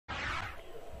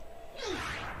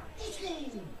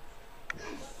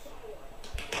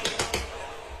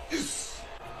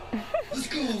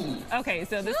Okay,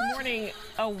 so this morning,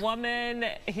 a woman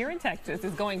here in Texas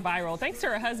is going viral thanks to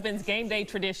her husband's game day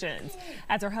traditions.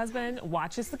 As her husband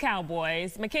watches the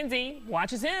Cowboys, Mackenzie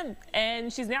watches him,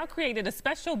 and she's now created a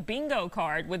special bingo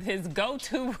card with his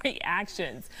go-to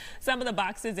reactions. Some of the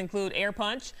boxes include air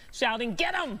punch, shouting,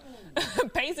 "Get him!"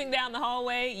 pacing down the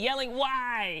hallway, yelling,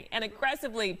 "Why?" and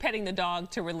aggressively petting the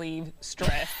dog to relieve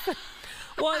stress.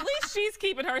 Well, at least she's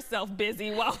keeping herself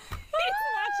busy while he's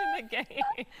watching the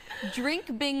game.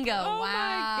 Drink bingo. Oh,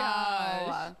 wow. my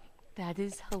gosh. That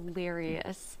is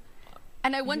hilarious.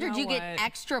 And I wonder, do you get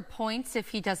extra points if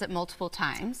he does it multiple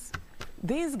times?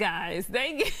 These guys,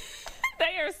 they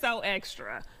are so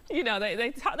extra. You know,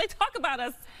 they talk about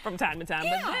us from time to time,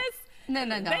 but this, no.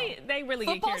 They really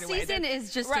Football get carried away. season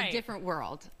is just a different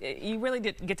world. You really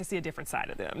did get to see a different side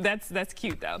of them. That's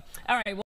cute, though. All right. Well,